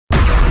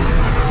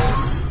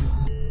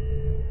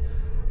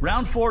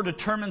Round 4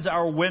 determines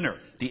our winner,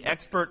 the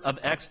expert of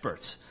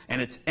experts.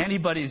 And it's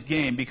anybody's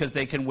game because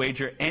they can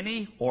wager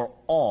any or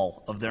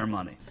all of their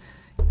money.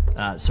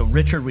 So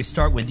Richard, we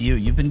start with you.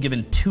 You've been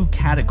given 2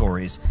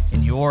 categories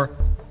in your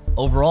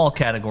overall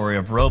category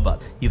of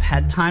robot. You've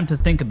had time to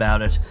think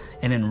about it,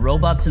 and in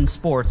robots in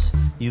sports,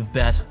 you've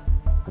bet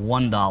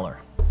 $1.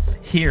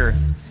 Here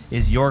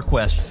is your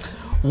question.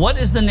 What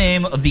is the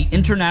name of the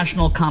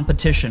international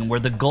competition where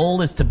the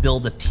goal is to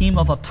build a team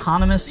of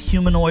autonomous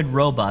humanoid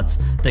robots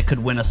that could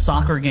win a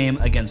soccer game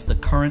against the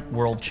current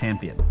world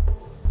champion?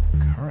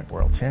 Current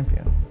world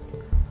champion.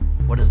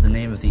 What is the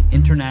name of the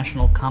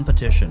international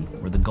competition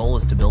where the goal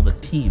is to build a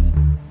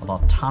team of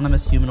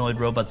autonomous humanoid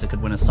robots that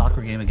could win a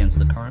soccer game against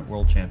the current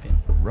world champion?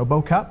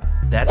 RoboCup?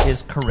 That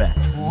is correct.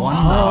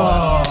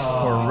 $1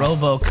 for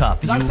RoboCup.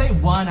 Did I say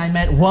one? I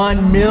meant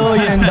 $1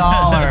 million.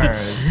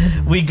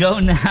 We go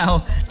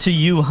now to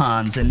you,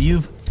 Hans, and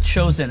you've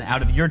chosen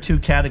out of your 2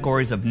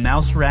 categories of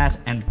Mouse Rat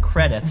and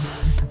credits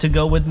to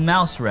go with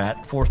Mouse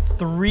Rat for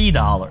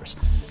 $3.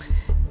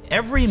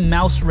 Every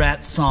Mouse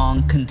Rat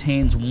song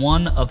contains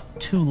one of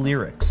 2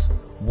 lyrics.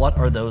 What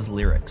are those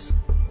lyrics?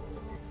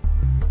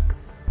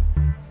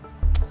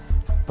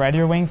 Spread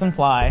your wings and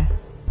fly.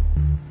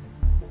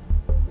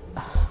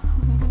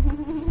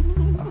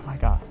 Oh my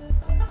god.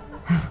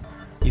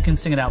 You can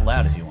sing it out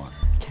loud if you want.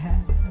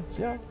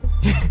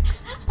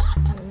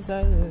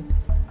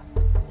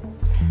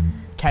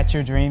 Catch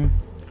your dream.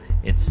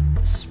 It's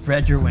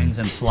spread your wings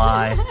and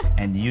fly,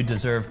 and you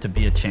deserve to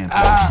be a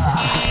champion.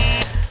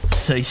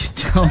 So you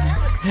don't.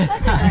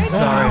 I'm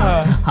sorry,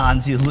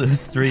 Hans, you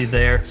lose 3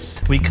 there.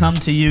 We come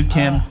to you,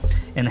 Kim,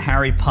 in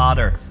Harry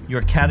Potter.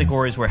 Your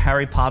categories were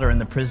Harry Potter and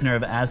the Prisoner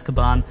of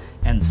Azkaban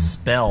and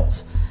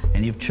spells.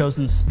 And you've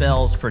chosen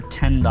spells for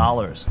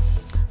 $10.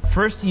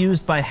 First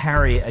used by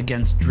Harry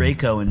against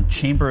Draco in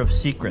Chamber of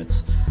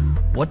Secrets,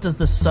 what does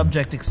the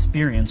subject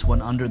experience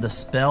when under the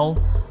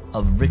spell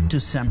of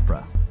Rictus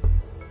Sempra?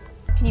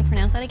 Can you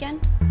pronounce that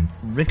again?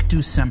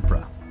 Rictus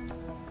Sempra.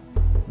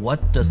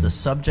 What does the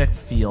subject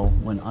feel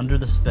when under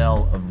the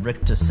spell of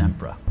Rictus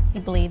Sempra? He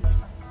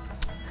bleeds.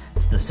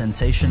 It's the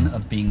sensation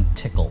of being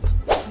tickled.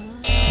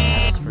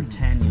 That is for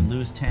 10. You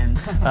lose 10.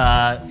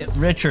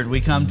 Richard, we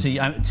come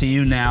to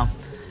you now.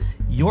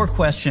 Your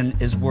question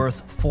is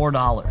worth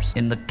 $4.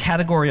 In the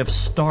category of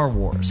Star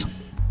Wars,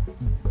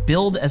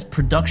 billed as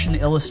production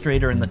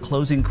illustrator in the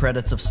closing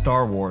credits of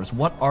Star Wars,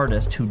 what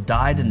artist who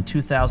died in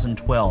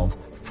 2012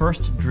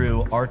 first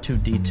drew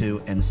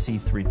R2-D2 and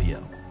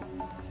C-3PO?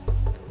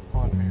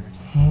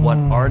 What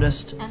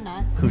artist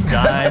who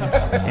died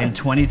in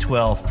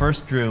 2012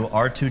 first drew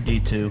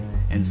R2-D2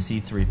 and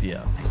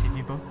C-3PO? Actually,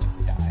 you both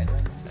just died.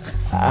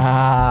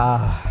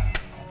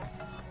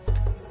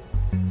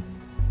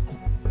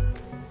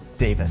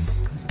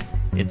 Davis.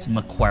 It's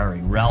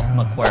Macquarie, Ralph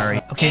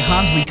Macquarie. Okay,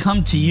 Hans, we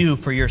come to you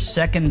for your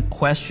second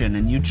question,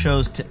 and you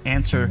chose to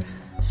answer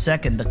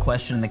second the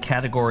question in the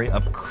category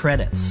of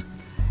credits.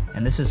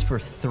 And this is for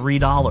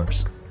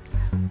 $3.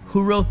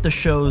 Who wrote the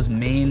show's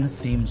main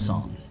theme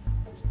song?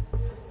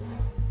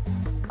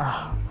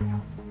 The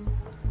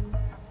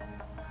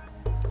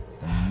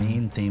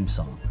main theme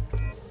song.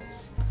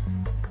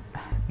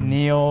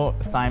 Neil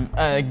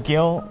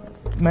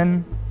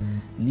Gilman.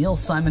 Neil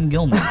Simon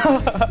Gilman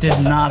did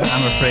not,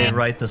 I'm afraid,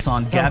 write the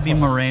song. Gabby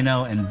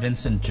Moreno and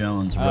Vincent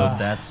Jones wrote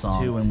that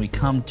song. And we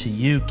come to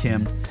you,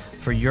 Kim,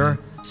 for your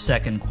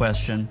second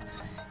question.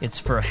 It's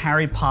for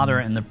Harry Potter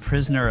and the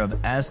Prisoner of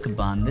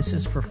Azkaban. This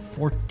is for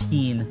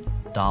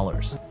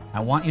 $14. I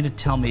want you to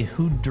tell me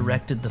who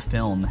directed the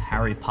film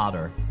Harry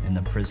Potter and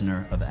the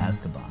Prisoner of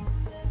Azkaban.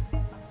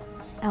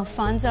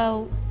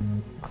 Alfonso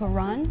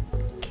Cuarón?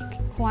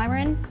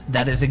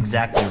 That is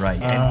exactly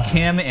right. And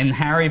Kim in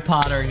Harry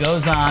Potter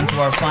goes on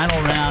to our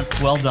final round.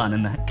 Well done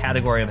in the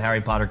category of Harry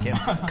Potter, Kim.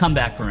 Come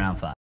back for round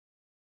 5.